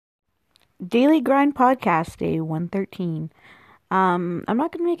Daily Grind Podcast, day 113. I'm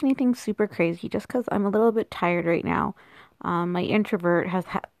not going to make anything super crazy just because I'm a little bit tired right now. My introvert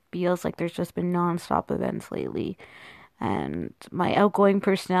feels like there's just been nonstop events lately, and my outgoing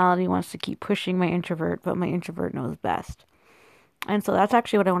personality wants to keep pushing my introvert, but my introvert knows best. And so that's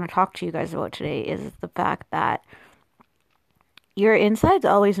actually what I want to talk to you guys about today is the fact that your insides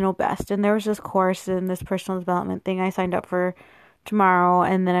always know best. And there was this course and this personal development thing I signed up for tomorrow,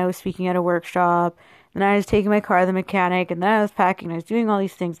 and then I was speaking at a workshop, and I was taking my car to the mechanic, and then I was packing. I was doing all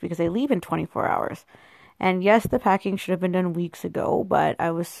these things because I leave in 24 hours. And yes, the packing should have been done weeks ago, but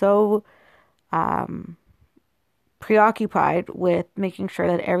I was so um, preoccupied with making sure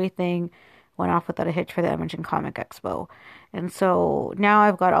that everything went off without a hitch for the Edmonton Comic Expo. And so now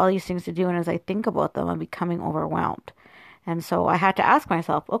I've got all these things to do, and as I think about them, I'm becoming overwhelmed. And so I had to ask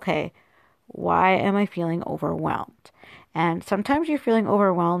myself, okay, why am I feeling overwhelmed? And sometimes you're feeling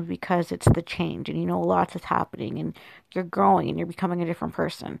overwhelmed because it's the change and you know lots is happening and you're growing and you're becoming a different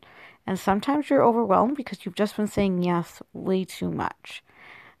person. And sometimes you're overwhelmed because you've just been saying yes way too much.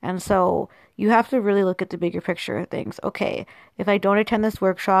 And so you have to really look at the bigger picture of things. Okay, if I don't attend this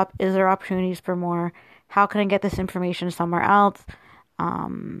workshop, is there opportunities for more? How can I get this information somewhere else?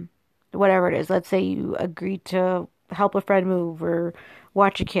 Um, Whatever it is. Let's say you agreed to help a friend move or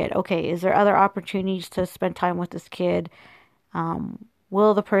watch a kid. Okay, is there other opportunities to spend time with this kid?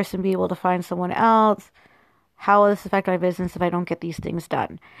 Will the person be able to find someone else? How will this affect my business if I don't get these things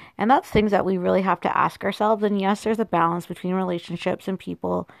done? And that's things that we really have to ask ourselves. And yes, there's a balance between relationships and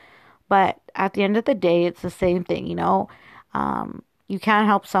people, but at the end of the day, it's the same thing, you know? You can't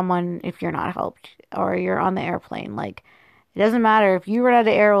help someone if you're not helped or you're on the airplane. Like, it doesn't matter if you run out of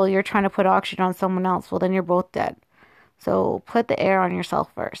air while you're trying to put oxygen on someone else, well, then you're both dead. So put the air on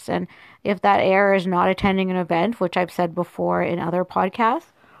yourself first. And if that air is not attending an event, which I've said before in other podcasts,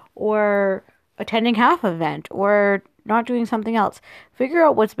 or attending half an event, or not doing something else, figure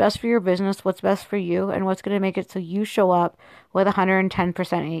out what's best for your business, what's best for you, and what's going to make it so you show up with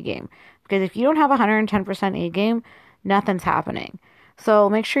 110% A game. Because if you don't have 110% A game, nothing's happening. So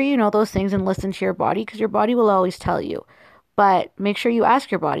make sure you know those things and listen to your body because your body will always tell you. But make sure you ask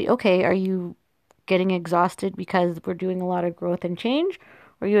your body, okay, are you getting exhausted because we're doing a lot of growth and change?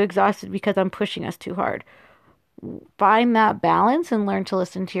 Or are you exhausted because I'm pushing us too hard? Find that balance and learn to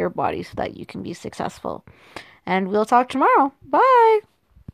listen to your body so that you can be successful. And we'll talk tomorrow. Bye.